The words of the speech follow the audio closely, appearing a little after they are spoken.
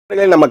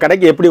நம்ம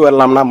கடைக்கு எப்படி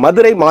வரலாம்னா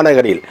மதுரை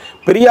மாநகரில்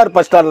பெரியார்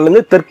பஸ் ஸ்டாண்ட்ல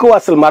இருந்து தெற்கு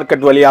வாசல்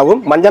மார்க்கெட்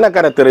வழியாகவும்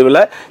மஞ்சனக்கரை தெருவில்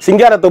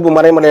சிங்காரத்தோப்பு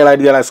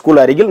மறைமலையாளர் ஸ்கூல்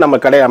அருகில் நம்ம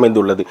கடை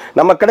அமைந்துள்ளது.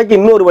 நம்ம கடைக்கு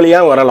இன்னொரு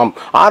வழியாக வரலாம்.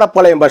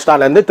 ஆரப்பாளையம் பஸ்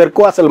ஸ்டாண்ட்ல இருந்து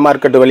தெற்கு வாசல்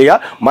மார்க்கெட் வழியா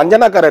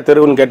மஞ்சனக்கரை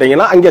தெருவுன்னு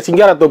கேட்டீங்கன்னா அங்கே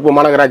சிங்காரத்தோப்பு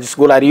மாநகராட்சி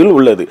ஸ்கூல் அருகில்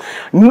உள்ளது.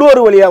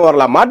 இன்னொரு வழியாக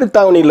வரலாம்.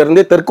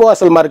 மாட்டுத்தாவணியிலிருந்து தெற்கு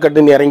வாசல்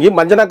மார்க்கெட் இறங்கி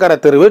மஞ்சனக்கரை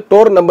தெருவு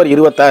டோர் நம்பர்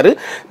 26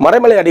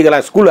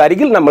 மறைமலையாளர் ஸ்கூல்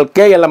அருகில் நம்ம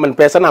KLMN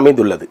பேசன்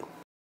அமைந்துள்ளது.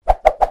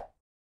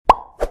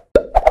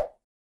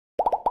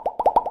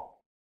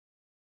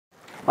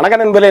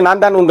 வணக்கம் நண்பர்களே,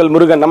 நான் தான் உங்கள்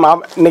முருகன். நம்ம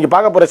இன்னைக்கு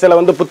பார்க்க போகிற சேலை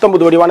வந்து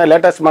புத்தம்புது வடிவான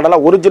லேட்டஸ்ட்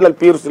மாடலாக ஒரிஜினல்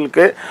பியூர்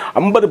சில்க்கு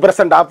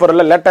 50%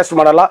 ஆஃபரில் லேட்டஸ்ட்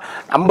மாடலாக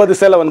 50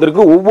 சேலை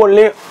வந்திருக்கு.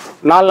 ஒவ்வொன்றையும்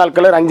 4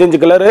 கலர் 5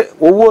 கலரு,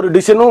 ஒவ்வொரு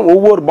டிசைனும்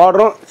ஒவ்வொரு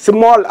பார்டரும்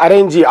சிம்மால்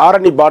அரேஞ்சி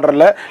ஆரணி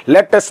பார்டரில்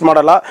லேட்டஸ்ட்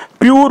மாடலாக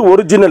பியூர்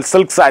ஒரிஜினல்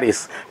சில்க்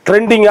சாரீஸ்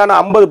ட்ரெண்டிங்கான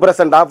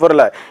 50%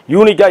 ஆஃபரில்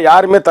யூனிக்காக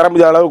யாருமே தர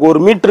முடியாத அளவுக்கு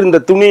 1 மீட்டர்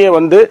இந்த துணியை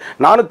வந்து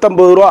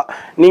 450 ரூபா.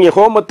 நீங்கள்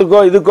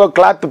ஹோமத்துக்கோ இதுக்கோ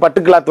கிளாத்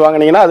பட்டு கிளாத்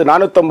வாங்கினீங்கன்னா அது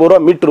 450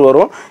 ரூபா மீட்ரு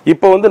வரும்.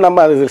 இப்போ வந்து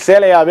நம்ம அது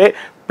சேலையாகவே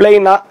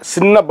பிளைனா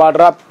சின்ன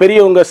பார்டரா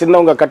பெரியவங்க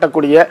சின்னவங்க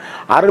கட்டக்கூடிய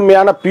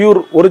அருமையான பியூர்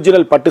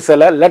ஒரிஜினல் பட்டு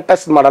சேலை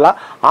லேட்டஸ்ட் மாடலாக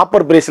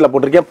ஆஃபர் பிரைஸில்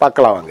போட்டிருக்கேன்.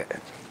 பார்க்கலாம் வாங்க.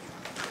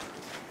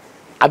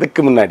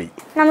 அதுக்கு முன்னாடி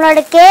நம்மளோட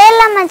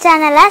KLMN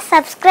சேனலை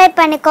சப்ஸ்கிரைப்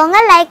பண்ணிக்கோங்க,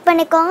 லைக்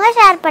பண்ணிக்கோங்க,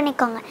 ஷேர்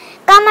பண்ணிக்கோங்க,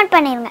 கமெண்ட்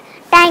பண்ணிடுங்க.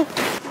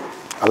 தேங்க்யூ.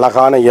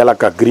 அழகான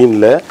ஏலக்காய்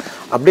க்ரீனில்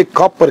அப்படியே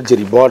காப்பர்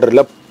ஜெரி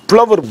பார்டரில்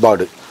ஃப்ளவர்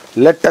பார்டர்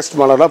லேட்டஸ்ட்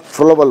மாடலாக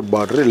flower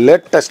border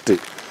latest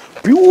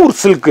pure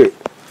silk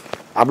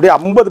அப்படியே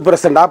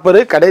 50% ஆஃபரு.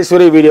 கடைசி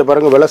வரை வீடியோ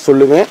பாருங்கள், விலை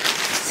சொல்லுவேன்.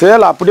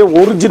 சேல் அப்படியே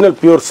original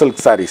pure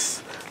silk saris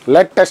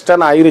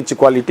லேட்டஸ்ட்டான ஐரிச்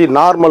quality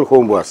normal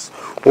home wash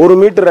 1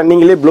 metre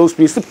ரன்னிங்லேயே blouse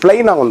piece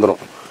ப்ளைனாக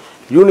வந்துடும்.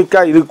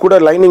 யூனிக்காக இது கூட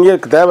லைனிங்கே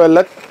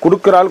தேவையில்லை,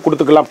 கொடுக்குறாலும்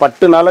கொடுத்துக்கலாம்.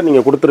 பட்டுனால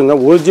நீங்கள் கொடுத்துருங்க.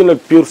 ஒரிஜினல்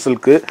பியூர்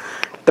சில்க்கு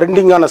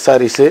ட்ரெண்டிங்கான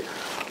சாரீஸு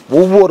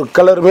ஒவ்வொரு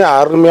கலருமே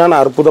அருமையான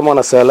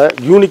அற்புதமான சேலை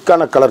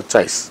யூனிக்கான கலர்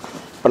சாய்ஸ்.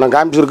 இப்போ நான்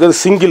காமிச்சிருக்கிறது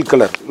சிங்கிள்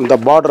கலர். இந்த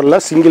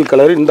பார்டரில் சிங்கிள்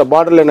கலர், இந்த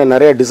பார்டரில் என்ன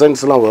நிறைய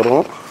டிசைன்ஸ்லாம்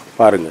வரும்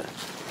பாருங்கள்.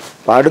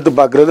 இப்போ அடுத்து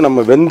பார்க்குறது நம்ம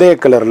வெந்தய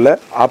கலரில்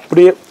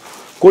அப்படியே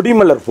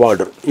கொடிமலர்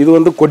பார்டர். இது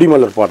வந்து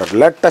கொடிமலர் border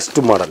latest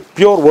model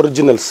pure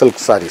original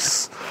silk saris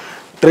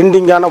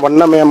ட்ரெண்டிங்கான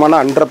வண்ணமயமான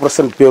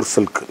 100% பியூர்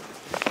சில்க்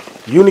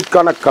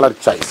யூனிக்கான கலர்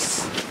சாய்ஸ்.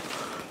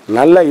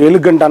 நல்ல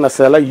எலிகண்டான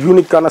சேலை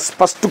யூனிக்கான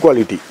ஃபஸ்ட்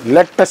குவாலிட்டி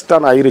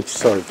லேட்டஸ்டான ஐரிச்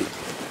குவாலிட்டி.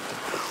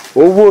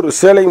 ஒவ்வொரு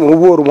சேலையும்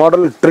ஒவ்வொரு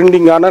மாடல்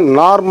ட்ரெண்டிங்கான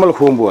நார்மல்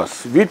ஹோம் வாஷ்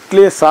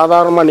வீட்டிலே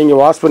சாதாரணமாக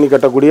நீங்கள் வாஷ் பண்ணி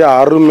கட்டக்கூடிய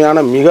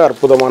அருமையான மிக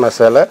அற்புதமான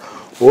சேலை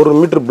 1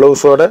 மீட்டர்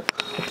ப்ளவுஸோட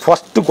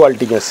ஃபஸ்ட்டு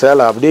குவாலிட்டிங்க.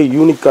 சேலை அப்படியே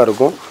யூனிக்காக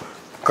இருக்கும்.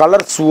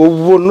 கலர்ஸ்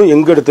ஒவ்வொன்றும்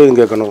எங்கே எடுத்ததுன்னு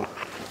கேட்கணும்.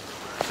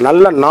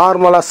 நல்ல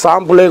நார்மலாக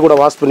சாம்பிளே கூட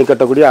வாஷ் பண்ணி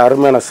கட்டக்கூடிய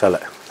அருமையான சேலை.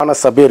 ஆனால்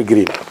சபேர்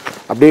கிரீன்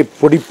அப்படியே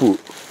பொடிப்பு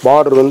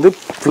பார்டர் வந்து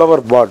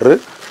ஃப்ளவர் பார்டரு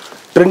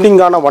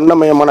ட்ரெண்டிங்கான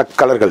வண்ணமயமான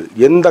கலர்கள்.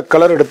 எந்த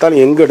கலர்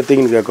எடுத்தாலும் எங்கே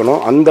எடுத்தீங்கன்னு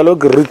கேட்கணும்.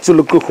 அந்தளவுக்கு ரிச்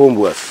லுக்கு ஹோம்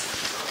வாஷ்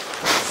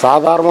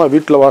சாதாரணமாக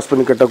வீட்டில் வாஷ்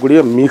பண்ணி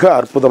கட்டக்கூடிய மிக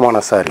அற்புதமான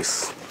சாரீஸ்.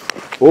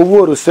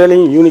 ஒவ்வொரு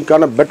சேலையும்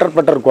யூனிக்கான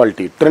பெட்டர்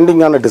குவாலிட்டி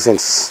ட்ரெண்டிங்கான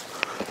டிசைன்ஸ்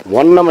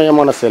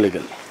வண்ணமயமான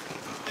சேலைகள்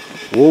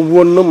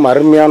ஒவ்வொன்றும்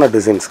அருமையான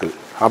டிசைன்ஸ்கள்.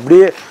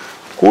 அப்படியே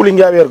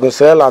கூலிங்காகவே இருக்கும்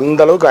சேலை.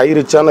 அந்தளவுக்கு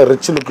ஐரிச்சான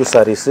ரிச் லுக்கு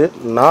சாரீஸு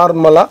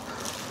நார்மலாக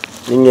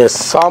நீங்கள்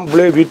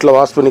சாம்பிளே வீட்டில்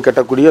வாஷ் பண்ணி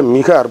கட்டக்கூடிய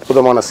மிக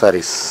அற்புதமான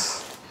சாரீஸ்.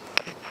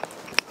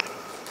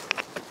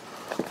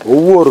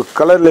 ஒவ்வொரு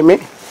கலர்லையுமே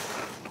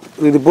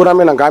இது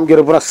பூராமே நான்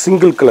காமிக்கிற பூரா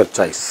சிங்கிள் கலர்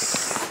சாய்ஸ்.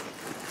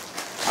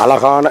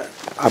 அழகான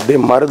அப்படியே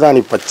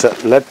மருதாணி பச்சை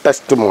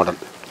லேட்டஸ்ட் மாடல்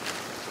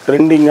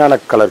ட்ரெண்டிங்கான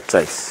கலர்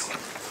சாய்ஸ்.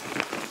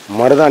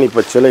 மருதாணி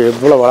பச்சையில்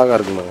எவ்வளோ அழகாக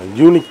இருக்குங்க.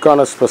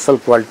 யூனிக்கான special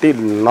quality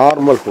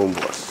normal home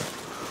wash.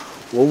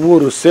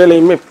 ஒவ்வொரு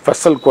சேலையுமே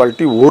ஸ்பெஷல்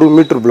குவாலிட்டி 1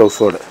 மீட்டர்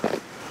ப்ளவுஸோடு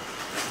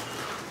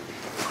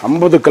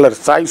 50 கலர்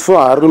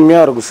சாய்ஸும்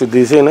அருமையாக இருக்கும்.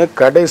 டிசைனு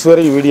கடைசி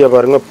வரை வீடியோ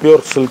பாருங்கள்.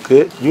 பியூர் சில்க்கு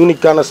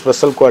யூனிக்கான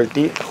special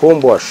quality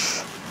home wash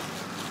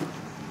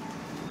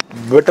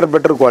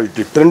better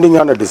quality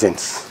ட்ரெண்டிங்கான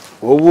டிசைன்ஸ்.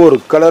 ஒவ்வொரு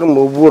கலரும்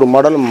ஒவ்வொரு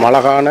மாடலும்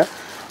அழகான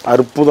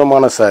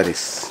அற்புதமான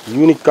சாரீஸ்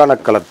யூனிக்கான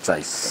கலர்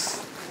சாய்ஸ்.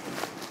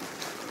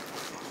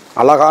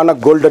 அழகான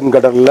கோல்டன்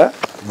கலரில்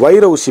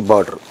வைரவுசி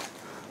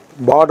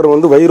பார்டர்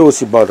வந்து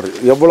வைரவுசி பார்டர்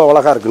எவ்வளோ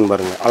அழகாக இருக்குன்னு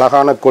பாருங்கள்.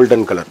 அழகான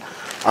கோல்டன் கலர்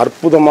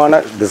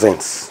அற்புதமான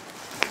டிசைன்ஸ்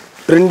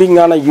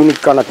ட்ரெண்டிங்கான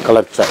யூனிக்கான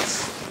கலர் சாய்ஸ்.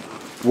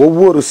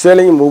 ஒவ்வொரு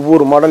சேலையும்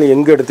ஒவ்வொரு மாடல்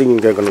எங்கே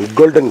எடுத்தீங்கன்னு கேட்கணும்.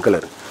 கோல்டன்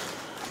கலர்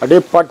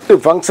அப்படியே பட்டு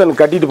ஃபங்க்ஷன்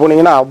கட்டிட்டு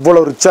போனீங்கன்னா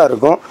அவ்வளோ ரிச்சாக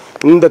இருக்கும்.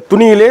 இந்த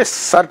துணியிலே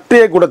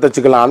சர்ட்டே கூட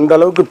தைச்சிக்கலாம்.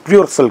 அந்தளவுக்கு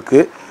பியூர் சில்க்கு.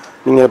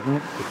 நீங்கள்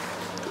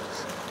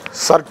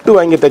ஷர்ட்டு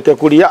வாங்கி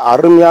தைக்கக்கூடிய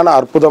அருமையான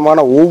அற்புதமான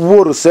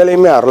ஒவ்வொரு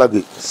சேலையுமே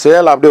அழகு.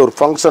 சேலை அப்படியே ஒரு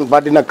ஃபங்க்ஷன்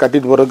பார்ட்டினா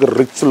கட்டிட்டு போகிறதுக்கு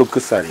ரிச்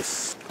லுக்கு சாரீஸ்.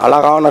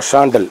 அழகான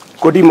சாண்டல்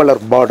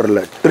கொடிமலர்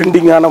பார்டரில்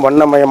ட்ரெண்டிங்கான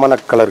வண்ணமயமான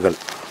கலர்கள்.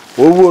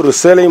 ஒவ்வொரு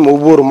சேலையும்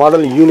ஒவ்வொரு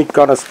மாடல்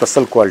யூனிக்கான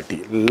special quality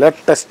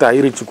latest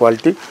ஐரிச்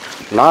quality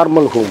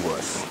normal home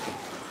wash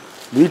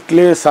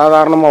வீட்டிலே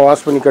சாதாரணமாக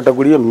வாஷ் பண்ணி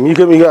கட்டக்கூடிய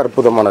மிக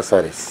அற்புதமான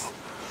சாரீஸ்.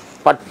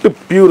 பட்டு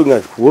பியூருங்க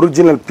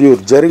ஒரிஜினல் பியூர்.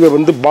 ஜரிகை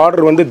வந்து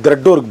பார்டர் வந்து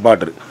த்ரெட் ஒர்க்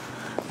பார்டர்.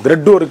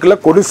 த்ரெட்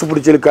ஒர்க்கில் கொடிசு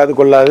பிடிச்சிருக்காது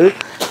கொள்ளாது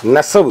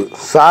நெசவு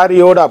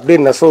சாரியோடு அப்படியே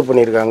நெசவு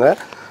பண்ணியிருக்காங்க.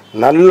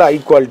 நல்ல ஹை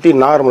குவாலிட்டி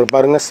நார்மல்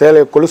பாருங்கள்.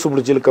 சேலையை கொலுசு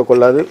பிடிச்சி இழுக்க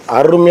கொள்ளாது,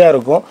 அருமையாக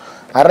இருக்கும்.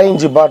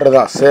 அரேஞ்சு பார்டர்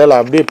தான் சேலை,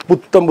 அப்படியே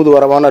புத்தம்புது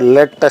வரவான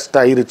லேட்டஸ்ட்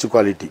ஆயிருச்சு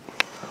குவாலிட்டி.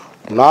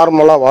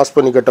 நார்மலாக வாஷ்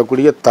பண்ணி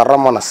கட்டக்கூடிய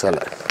தரமான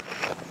சேலை.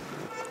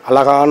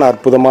 அழகான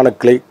அற்புதமான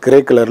கிரே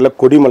கலரில்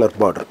கொடிமலர்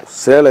பார்டர்.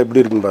 சேலை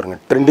எப்படி இருக்குன்னு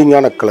பாருங்கள்.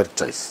 ட்ரெண்டிங்கான கலர்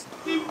சாய்ஸ்.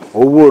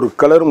 ஒவ்வொரு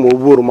கலரும்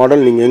ஒவ்வொரு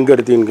மாடல் நீங்கள் எங்கே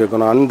எடுத்தீங்கன்னு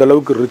கேட்கணும்.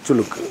 அந்தளவுக்கு ரிச்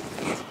லுக்கு.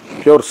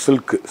 பியூர்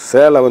சில்க்கு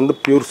சேலை வந்து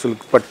பியூர்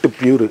சில்க், பட்டு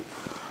பியூரு.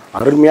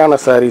 அருமையான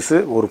சாரீஸு.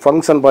 ஒரு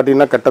ஃபங்க்ஷன்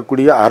பார்ட்டிங்கன்னா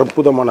கட்டக்கூடிய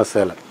அற்புதமான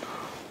சேலை.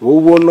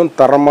 ஒவ்வொன்றும்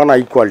தரமான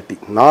high quality.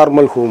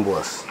 Normal home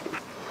wash,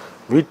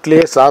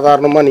 வீட்டிலேயே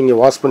சாதாரணமாக நீங்கள்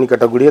வாஷ் பண்ணி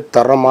கட்டக்கூடிய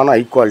தரமான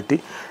ஹை குவாலிட்டி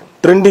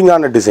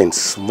ட்ரெண்டிங்கான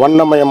டிசைன்ஸ்,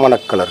 வண்ணமயமான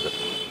கலர்கள்.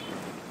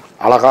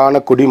 அழகான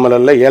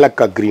கொடிமலரில்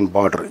ஏலக்காய் க்ரீன்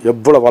பார்டர்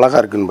எவ்வளோ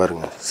அழகாக இருக்குன்னு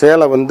பாருங்கள்.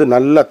 சேலை வந்து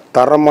நல்ல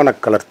தரமான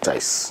கலர்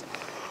சாய்ஸ்.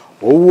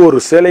 ஒவ்வொரு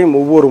சேலையும்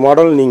ஒவ்வொரு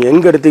மாடலும் நீங்கள்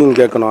எங்கே எடுத்தீங்கன்னு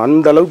கேட்கணும்.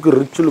 அந்த அளவுக்கு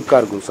ரிச் லுக்காக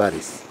இருக்கும்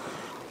சாரீஸ்.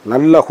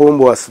 நல்ல ஹோம்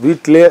வாஷ்,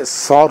 வீட்டிலே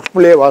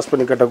ஷார்ப்லேயே வாஷ்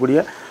பண்ணி கட்டக்கூடிய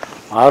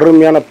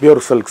அருமையான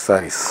பியூர் சில்க்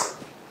சாரீஸ்.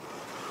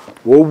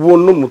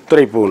 ஒவ்வொன்றும்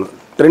முத்திரை போகணும்.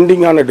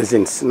 ட்ரெண்டிங்கான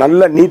டிசைன்ஸ்,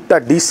 நல்ல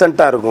நீட்டாக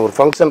டீசெண்டாக இருக்கும். ஒரு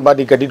ஃபங்க்ஷன்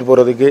பார்ட்டி கட்டிட்டு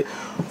போகிறதுக்கு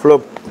ஃப்ளோ,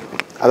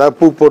 அதாவது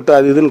பூ போட்டு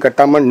அது இதுன்னு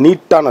கட்டாமல்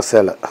நீட்டான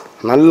சேலை.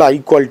 நல்ல ஹை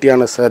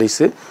குவாலிட்டியான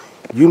சாரீஸு.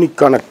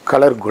 யூனிக்கான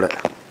கலர் கூட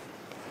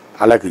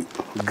அழகு.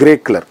 கிரே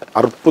கலர்,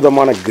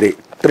 அற்புதமான கிரே,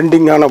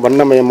 ட்ரெண்டிங்கான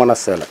வண்ணமயமான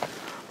சேலை.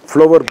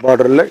 ஃப்ளவர்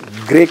பார்டரில்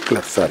கிரே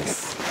கலர்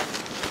சாரீஸ்.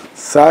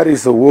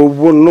 சாரீஸ்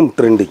ஒவ்வொன்றும்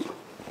ட்ரெண்டிங்.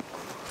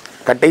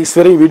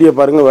 கடைசி வீடியோ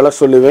பாருங்கள், விலை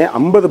சொல்லுவேன்.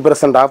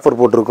 50% ஆஃபர்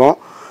போட்டிருக்கோம்.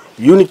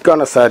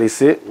 யூனிக்கான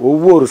சாரீஸு.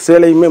 ஒவ்வொரு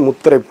சேலையுமே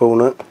முத்திரை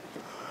பவுனு.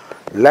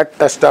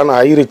 லேட்டஸ்டான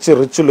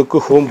ரிச் லுக்கு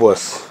ஹோம்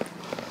வாஷ்.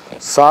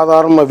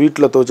 சாதாரண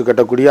வீட்டில் துவச்சி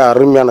கட்டக்கூடிய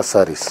அருமையான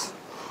சாரீஸ்.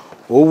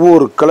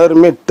 ஒவ்வொரு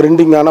கலருமே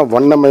ட்ரெண்டிங்கான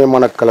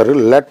வண்ணமயமான colour.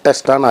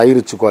 லேட்டஸ்டான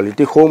rich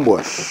quality home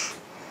wash.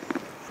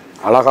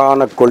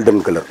 அழகான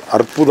கோல்டன் கலர்,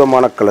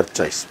 அற்புதமான கலர்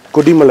சாய்ஸ்.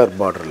 கொடிமலர்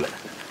பார்டரில்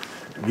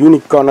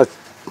யூனிக்கான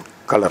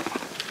கலர்.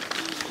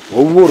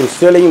 ஒவ்வொரு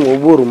சேலையும்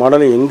ஒவ்வொரு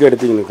மாடலையும் எங்கே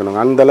எடுத்து நிற்கணும்.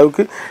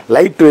 அந்தளவுக்கு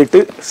லைட் வெயிட்டு.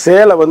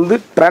 சேலை வந்து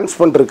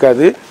டிரான்ஸ்பரண்ட்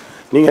இருக்காது,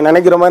 நீங்கள்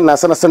நினைக்கிற மாதிரி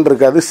நசநசன்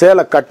இருக்காது.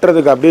 சேலை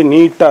கட்டுறதுக்கு அப்படியே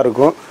நீட்டாக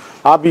இருக்கும்.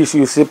 Office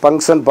use,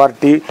 function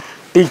party,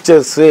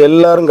 teachers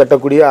எல்லோரும்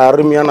கட்டக்கூடிய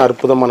அருமையான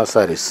அற்புதமான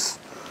சாரீஸ்.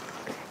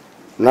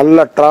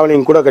 நல்ல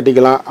ட்ராவலிங் கூட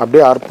கட்டிக்கலாம்.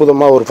 அப்படியே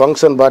அற்புதமாக ஒரு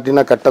ஃபங்க்ஷன்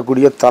பார்ட்டினா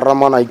கட்டக்கூடிய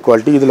தரமான ஹை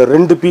குவாலிட்டி. இதில்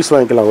 2 பீஸ்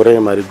வாங்கிக்கலாம் ஒரே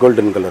மாதிரி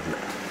கோல்டன் கலரில்.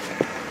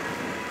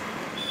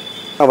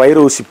 வைர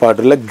ஊசி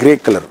பார்டரில் கிரே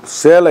கலர்.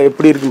 சேலை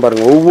எப்படி இருக்குன்னு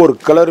பாருங்கள். ஒவ்வொரு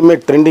கலருமே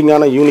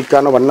ட்ரெண்டிங்கான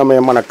யூனிக்கான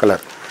வண்ணமயமான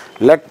கலர்.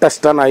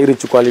 லேட்டஸ்டான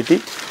rich quality.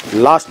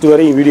 லாஸ்ட்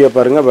வரையும் வீடியோ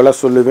பாருங்கள், விலை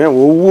சொல்லுவேன்.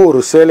 ஒவ்வொரு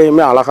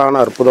சேலையுமே அழகான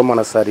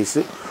அற்புதமான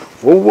சாரீஸு.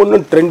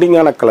 ஒவ்வொன்றும்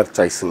ட்ரெண்டிங்கான கலர்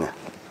சாய்ஸுங்க.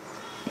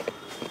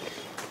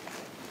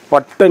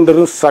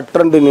 பட்டென்று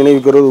சற்றென்று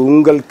நினைவுகிறது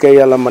உங்கள்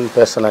KLMN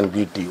ஃபேஷன் அண்ட்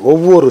பியூட்டி.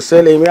 ஒவ்வொரு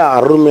சேலையுமே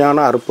அருமையான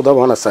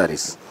அற்புதமான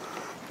சாரீஸ்.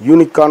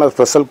 யூனிக்கான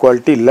ஸ்பெஷல்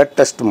குவாலிட்டி,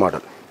 லேட்டஸ்ட்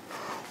மாடல்.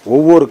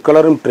 ஒவ்வொரு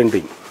கலரும்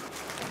ட்ரெண்டிங்.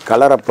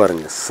 கலரை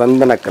பாருங்கள்,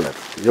 சந்தன கலர்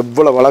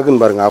எவ்வளோ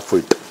அழகுன்னு பாருங்கள். ஆஃப்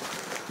ஒயிட்,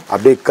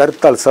 அப்படியே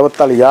கருத்தால்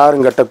செவத்தால்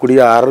யாரும் கட்டக்கூடிய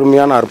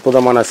அருமையான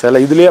அற்புதமான சேலை.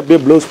 இதுலேயே அப்படியே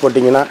ப்ளவுஸ்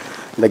போட்டிங்கன்னா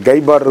இந்த கை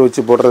பார்டர்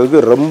வச்சு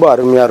போடுறதுக்கு ரொம்ப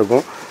அருமையாக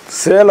இருக்கும்.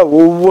 சேலை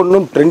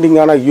ஒவ்வொன்றும்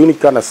ட்ரெண்டிங்கான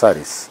யூனிக்கான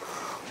சாரீஸ்.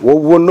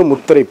 ஒவ்வொன்றும்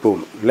முத்திரை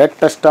போகும்.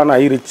 லேட்டஸ்டான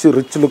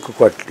ரிச் லுக்கு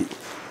குவாலிட்டி.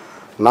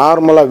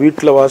 நார்மலாக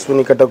வீட்டில் வாஷ்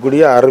பண்ணி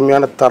கட்டக்கூடிய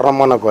அருமையான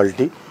தரமான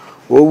குவாலிட்டி.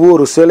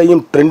 ஒவ்வொரு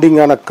சேலையும்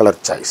ட்ரெண்டிங்கான கலர்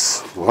சாய்ஸ்,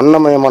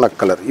 வண்ணமயமான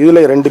கலர். இதில்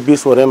 2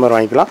 பீஸ் ஒரே மாதிரி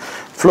வாங்கிக்கலாம்.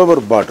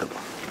 ஃப்ளவர் பார்டர்,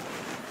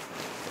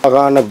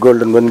 அழகான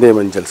கோல்டன் வெந்தய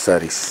மஞ்சள்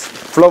சாரீஸ்.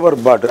 ஃப்ளவர்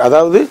பார்டர்,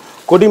 அதாவது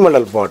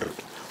கொடிமலர் பார்டர்.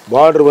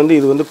 பார்டர் வந்து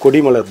இது வந்து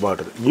கொடிமலர்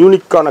பார்டர்.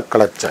 யூனிக்கான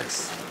கலர் சாய்ஸ்.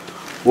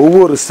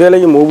 ஒவ்வொரு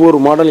சேலையும் ஒவ்வொரு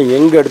மாடலும்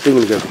எங்கே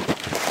எடுத்தீங்க.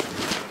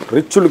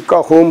 ரிச்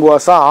லுக்காக ஹோம்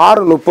வாஷாக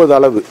 6:30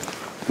 அளவு.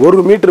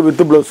 1 மீட்டர்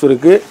வித்து ப்ளவுஸ்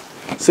இருக்குது.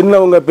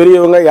 சின்னவங்க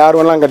பெரியவங்க யார்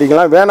வேணாலும்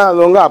கட்டிக்கலாம்,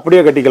 வேணாதவங்க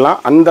அப்படியே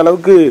கட்டிக்கலாம். அந்த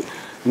அளவுக்கு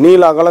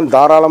நீல அகலம்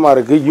தாராளமாக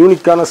இருக்குது.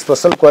 யூனிக்கான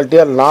ஸ்பெஷல்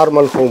குவாலிட்டியாக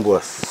நார்மல் ஹோம்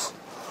வாஷ்.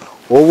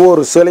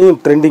 ஒவ்வொரு சேலையும்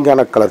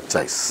ட்ரெண்டிங்கான கலர்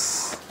சாய்ஸ்.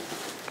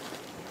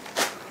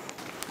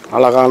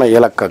 அழகான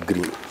ஏலக்காய்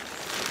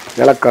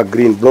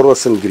க்ரீன்,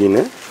 ப்ளோரோசன்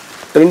க்ரீனு,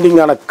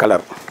 ட்ரெண்டிங்கான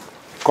கலர்.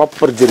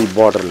 காப்பர் ஜெரி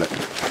பார்டரில்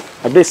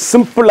அப்படியே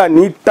சிம்பிளாக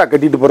நீட்டாக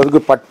கட்டிட்டு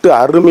போகிறதுக்கு பட்டு,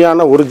 அருமையான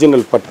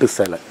ஒரிஜினல் பட்டு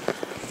சேலை.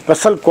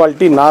 Special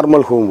quality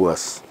normal home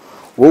wash.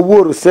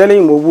 ஒவ்வொரு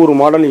சேலையும் ஒவ்வொரு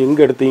மாடலும்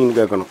எங்கே எடுத்தீங்கன்னு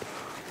கேட்கணும்.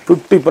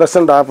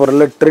 50%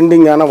 ஆஃபரில்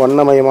ட்ரெண்டிங்கான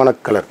வண்ணமயமான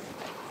கலர்.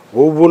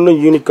 ஒவ்வொன்றும்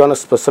யூனிக்கான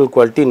special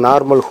quality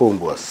normal home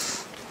wash.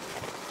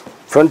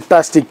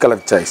 Fantastic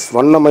colour choice,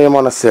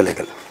 வண்ணமயமான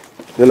சேலைகள்.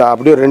 இதில்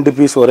அப்படியே 2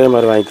 பீஸ் ஒரே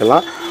மாதிரி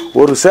வாங்கிக்கலாம்.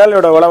 ஒரு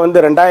சேலையோட விலை வந்து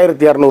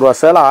 2200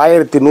 சேலை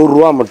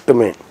 1100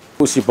 மட்டுமே.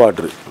 ஊசி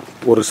பாட்ரு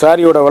ஒரு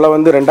சாரியோட விலை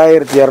வந்து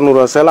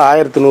 2200 சேலை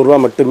 1100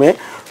 மட்டுமே.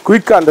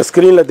 குயிக்காக அந்த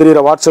ஸ்க்ரீனில் தெரிகிற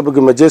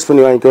வாட்ஸ்அப்புக்கு மெசேஜ்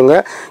பண்ணி வாங்கிக்கோங்க.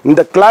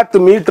 இந்த கிளாத்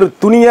மீட்ரு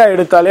துணியாக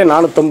எடுத்தாலே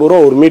 450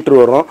 ஒரு மீட்ரு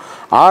வரும்.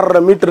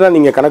 6.5 மீட்டர்னால்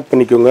நீங்கள் கனெக்ட்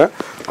பண்ணிக்கோங்க.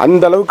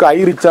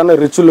 அந்தளவுக்கு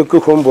ரிச் லுக்கு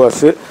ஹோம்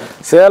வாஷு.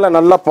 சேலை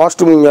நல்லா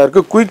பாசிட்டிவாக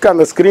இருக்குது. குயிக்காக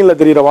அந்த ஸ்க்ரீனில்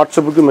தெரிகிற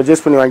வாட்ஸ்அப்புக்கு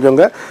மெசேஜ் பண்ணி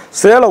வாங்கிக்கோங்க.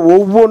 சேலை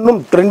ஒவ்வொன்றும்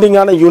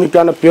ட்ரெண்டிங்கான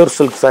யூனிக்கான pure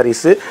silk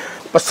sarees.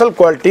 Special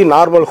quality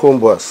normal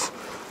home wash.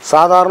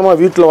 சாதாரணமாக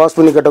வீட்டில் வாஷ்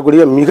பண்ணி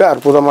கட்டக்கூடிய மிக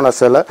அற்புதமான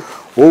சேலை.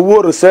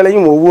 ஒவ்வொரு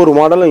சேலையும் ஒவ்வொரு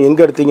மாடலும்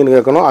எங்கே எடுத்தீங்கன்னு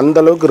கேட்கணும்.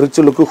 அந்தளவுக்கு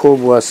ரிச் லுக்கு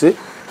ஹோம் வாஷு.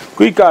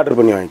 குயிக்காக ஆர்டர்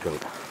பண்ணி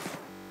வாங்கிக்கோங்க.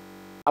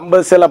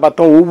 50 சேலை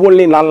பார்த்தோம்.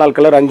 ஒவ்வொன்றிலையும் 4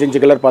 கலர் 5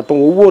 கலர் பார்த்தோம்.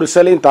 ஒவ்வொரு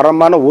சேலையும்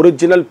தரமான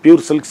original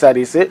pure silk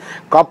sarees.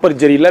 Copper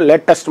ஜெரியில்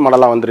latest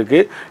மாடலாக வந்திருக்கு.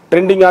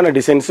 ட்ரெண்டிங்கான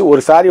டிசைன்ஸு.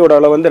 ஒரு சாரியோட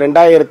விலை வந்து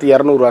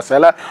 2200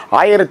 சேலை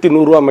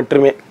 1100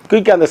 மட்டுமே.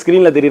 குயிக்காக அந்த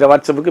ஸ்க்ரீனில் தெரிகிற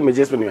வாட்ஸ்அப்புக்கு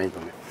மெசேஜ் பண்ணி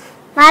வாங்கிக்கோங்க.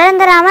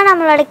 மறந்துடாமல்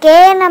நம்மளோட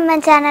KLMN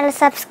சேனலை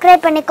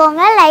சப்ஸ்கிரைப்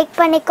பண்ணிக்கோங்க, லைக்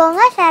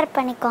பண்ணிக்கோங்க, ஷேர்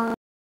பண்ணிக்கோங்க.